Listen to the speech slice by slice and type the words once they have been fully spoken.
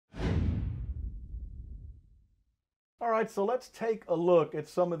right, so let's take a look at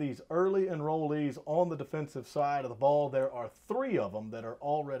some of these early enrollees on the defensive side of the ball. There are 3 of them that are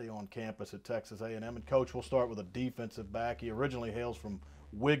already on campus at Texas A&M. And Coach, we'll start with a defensive back. He originally hails from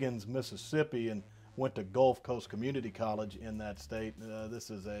Wiggins, Mississippi, and went to Gulf Coast Community College in that state.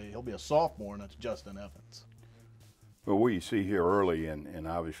 He'll be a sophomore, and that's Justin Evans. Well, what you see here early, and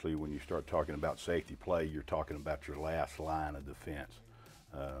obviously when you start talking about safety play, you're talking about your last line of defense.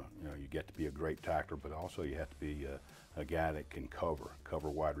 You get to be a great tackler, but also you have to be a guy that can cover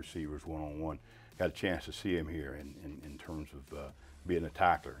wide receivers one-on-one. Got a chance to see him here in terms of being a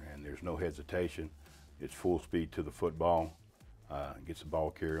tackler, and there's no hesitation. It's full speed to the football, gets the ball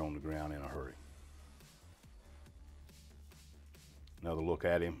carrier on the ground in a hurry. Another look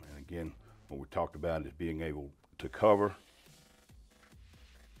at him, and again, what we talked about is being able to cover.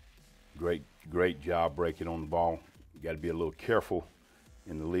 Great job breaking on the ball. You got to be a little careful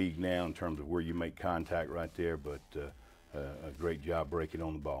in the league now in terms of where you make contact right there, but a great job breaking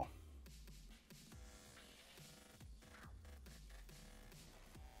on the ball.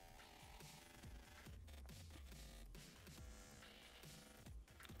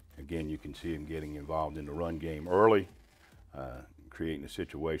 Again, you can see him getting involved in the run game early, creating a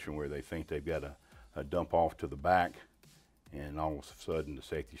situation where they think they've got a dump off to the back, and all of a sudden the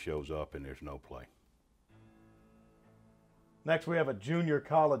safety shows up and there's no play. Next, we have a junior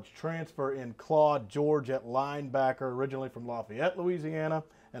college transfer in Claude George at linebacker, originally from Lafayette, Louisiana,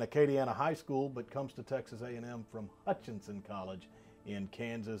 and Acadiana High School, but comes to Texas A&M from Hutchinson College in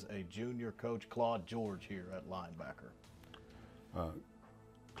Kansas. A junior coach, Claude George, here at linebacker.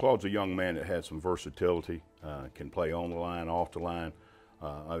 Claude's a young man that has some versatility, can play on the line, off the line.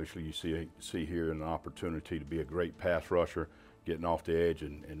 Obviously, you see here an opportunity to be a great pass rusher, getting off the edge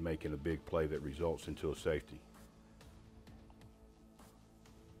and making a big play that results into a safety.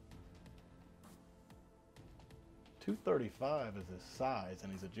 .235 is his size,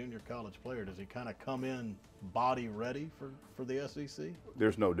 and he's a junior college player. Does he kind of come in body ready for the SEC?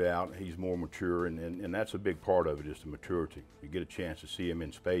 There's no doubt he's more mature, and that's a big part of it, is the maturity. You get a chance to see him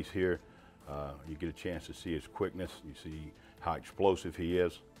in space here. You get a chance to see his quickness. You see how explosive he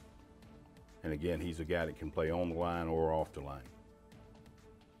is. And again, he's a guy that can play on the line or off the line.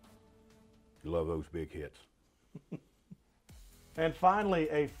 You love those big hits. And finally,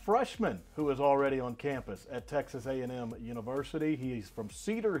 a freshman who is already on campus at Texas A&M University. He's from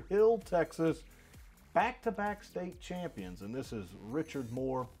Cedar Hill, Texas, back-to-back state champions. And this is Richard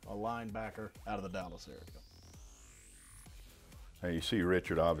Moore, a linebacker out of the Dallas area. Now you see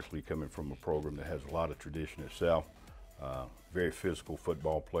Richard obviously coming from a program that has a lot of tradition itself. Very physical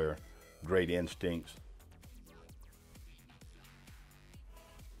football player, great instincts,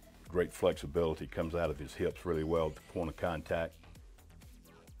 great flexibility, comes out of his hips really well at the point of contact.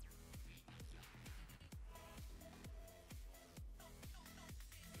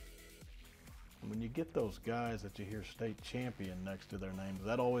 When you get those guys that you hear state champion next to their name, does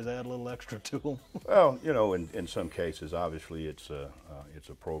that always add a little extra to them? Well, you know, in some cases, obviously it's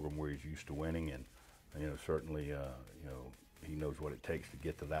a program where he's used to winning, and certainly he knows what it takes to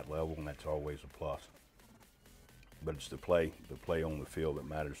get to that level, and that's always a plus. But it's the play on the field that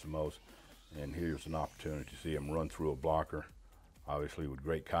matters the most. And here's an opportunity to see him run through a blocker, obviously with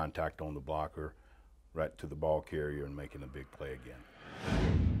great contact on the blocker, right to the ball carrier and making a big play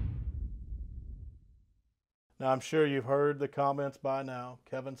again. Now, I'm sure you've heard the comments by now.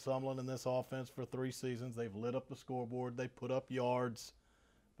 Kevin Sumlin in this offense for 3 seasons. They've lit up the scoreboard. They put up yards,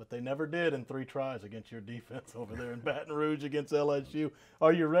 but they never did in 3 tries against your defense over there in Baton Rouge against LSU.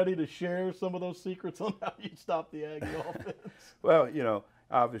 Are you ready to share some of those secrets on how you stop the Aggie offense? Well,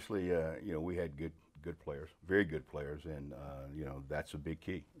 obviously, we had good players, very good players, and that's a big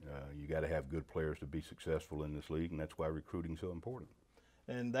key. You got to have good players to be successful in this league, and that's why recruiting is so important.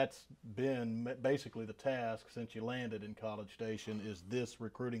 And that's been basically the task since you landed in College Station, is this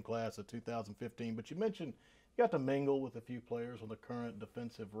recruiting class of 2015. But you mentioned you got to mingle with a few players on the current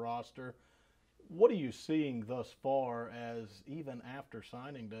defensive roster. What are you seeing thus far as, even after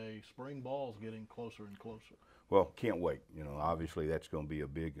signing day, spring ball's getting closer and closer? Well, can't wait. Obviously that's going to be a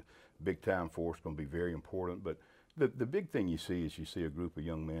big time for us, going to be very important. But the big thing you see is you see a group of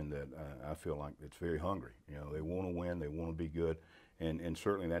young men that I feel like it's very hungry. They want to win, they want to be good. And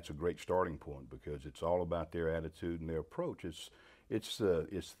certainly that's a great starting point, because it's all about their attitude and their approach. It's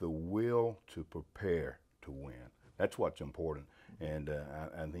the will to prepare to win. That's what's important, and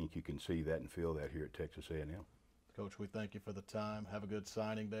I think you can see that and feel that here at Texas A&M. Coach, we thank you for the time. Have a good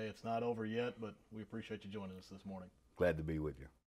signing day. It's not over yet, but we appreciate you joining us this morning. Glad to be with you.